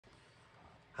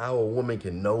how a woman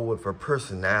can know if her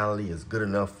personality is good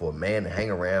enough for a man to hang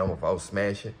around without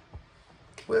smashing?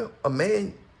 Well, a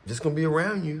man just gonna be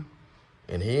around you,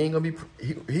 and he ain't gonna be,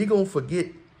 he gonna forget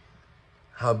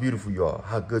how beautiful you are,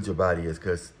 how good your body is,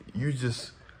 because you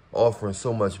just offering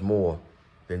so much more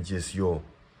than just your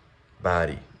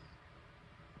body.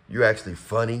 You're actually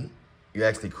funny. You're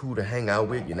actually cool to hang out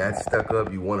with. You're not stuck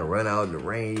up. You want to run out in the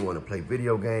rain. You want to play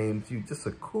video games. You're just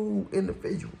a cool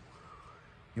individual.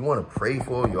 You want to pray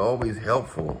for. You're always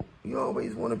helpful. You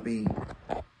always want to be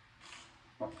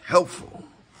helpful.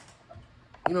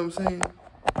 You know what I'm saying?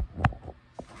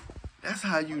 That's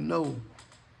how you know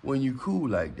when you cool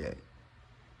like that.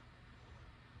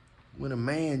 When a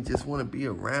man just want to be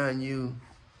around you,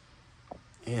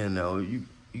 and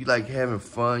you like having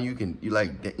fun. You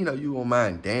like, you don't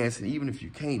mind dancing. Even if you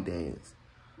can't dance,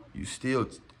 you still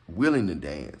willing to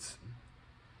dance.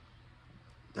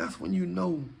 That's when you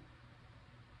know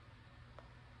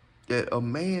that a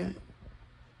man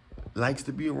likes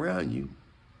to be around you,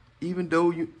 even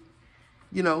though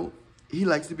he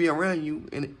likes to be around you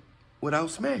and without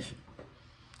smashing.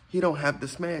 He don't have to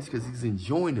smash because he's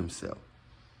enjoying himself.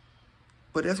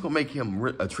 But that's gonna make him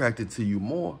attracted to you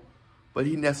more. But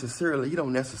he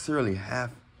don't necessarily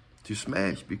have to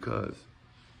smash, because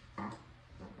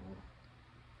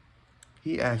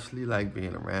he actually like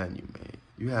being around you, man.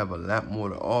 You have a lot more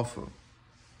to offer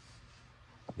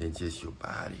than just your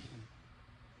body.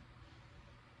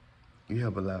 You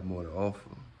have a lot more to offer.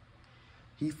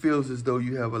 He feels as though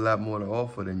you have a lot more to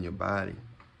offer than your body.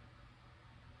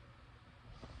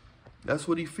 That's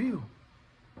what he feels.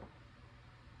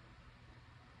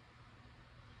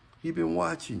 He been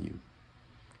watching you.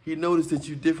 He noticed that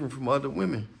you're different from other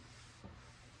women.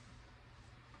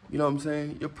 You know what I'm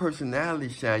saying? Your personality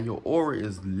shine. Your aura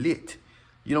is lit.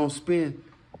 You don't spend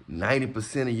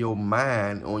 90% of your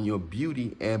mind on your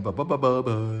beauty and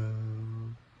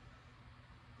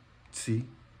See?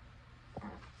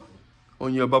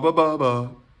 On your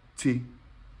See?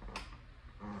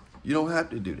 You don't have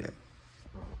to do that.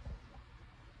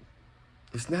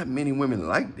 It's not many women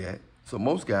like that. So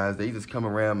most guys, they just come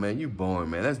around, man, you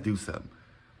boring, man. Let's do something.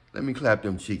 Let me clap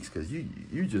them cheeks, because you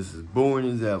just as boring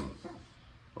as ever.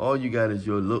 All you got is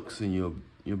your looks and your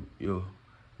ooty.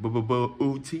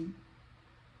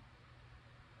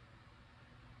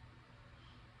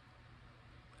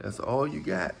 That's all you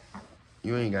got.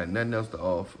 You ain't got nothing else to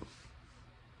offer.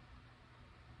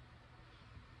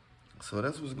 So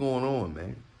that's what's going on,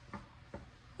 man.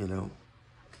 You know.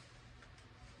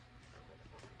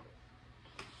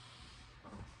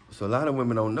 So a lot of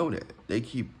women don't know that. They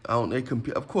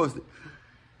compare. Of course,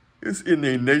 it's in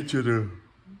their nature to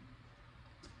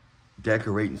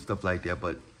decorate and stuff like that.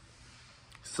 But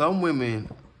some women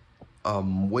are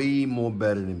way more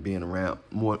better than being around,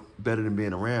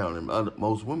 than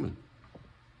most women,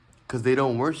 because they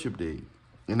don't worship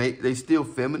and they still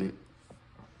feminine,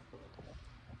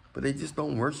 but they just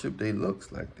don't worship their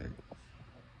looks like that.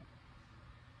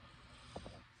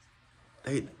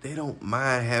 They don't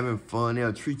mind having fun.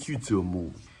 They'll treat you to a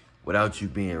movie without you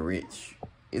being rich.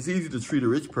 It's easy to treat a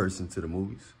rich person to the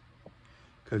movies,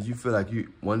 because you feel like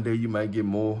one day you might get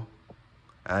more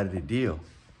out of the deal.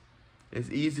 It's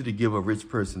easy to give a rich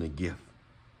person a gift.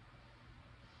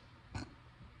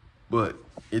 But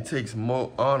it takes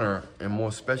more honor and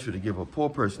more special to give a poor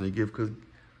person a gift, because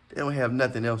they don't have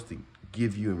nothing else to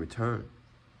give you in return.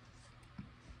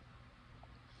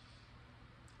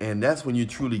 And that's when you're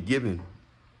truly giving,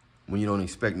 when you don't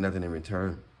expect nothing in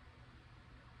return.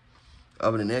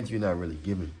 Other than that, you're not really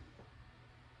giving.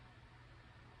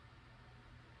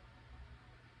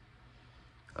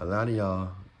 A lot of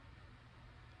y'all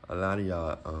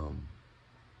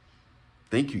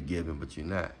think you're giving, but you're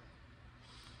not.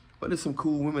 But there's some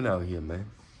cool women out here, man.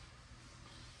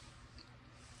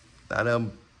 A lot of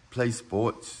them play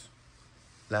sports.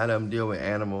 A lot of them deal with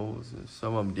animals, and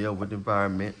some of them deal with the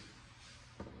environment.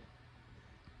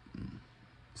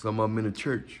 Some of them in the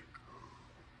church.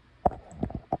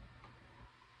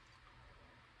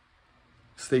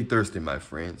 Stay thirsty, my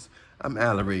friends. I'm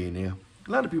Allery here.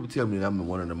 A lot of people tell me that I'm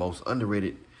one of the most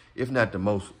underrated, if not the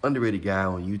most underrated guy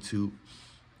on YouTube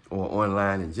or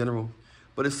online in general.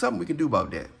 But it's something we can do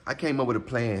about that. I came up with a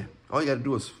plan. All you got to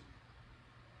do is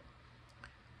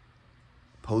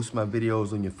post my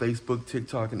videos on your Facebook,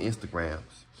 TikTok, and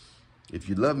Instagrams. If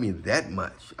you love me that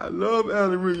much, I love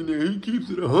Allery there. He keeps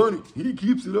it 100. He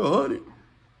keeps it 100.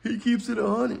 He keeps it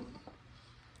 100.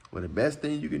 Well, the best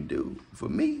thing you can do for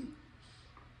me,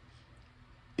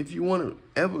 if you want to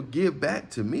ever give back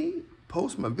to me,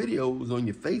 post my videos on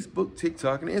your Facebook,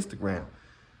 TikTok, and Instagram.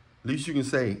 At least you can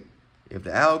say, if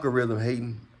the algorithm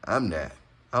hating, I'm not.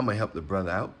 I'm going to help the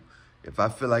brother out. If I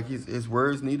feel like his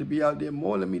words need to be out there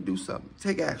more, let me do something.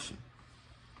 Take action.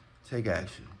 Take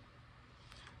action.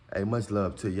 Hey, much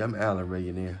love to you. I'm Alan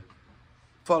Rayionaire.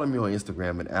 Follow me on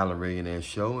Instagram at Alan Rayionaire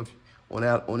Show. If on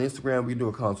Instagram, we do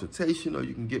a consultation, or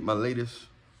you can get my latest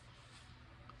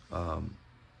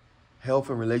health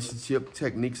and relationship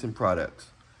techniques and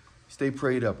products. Stay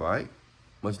prayed up, all right?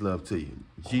 Much love to you.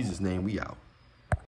 In Jesus' name, we out.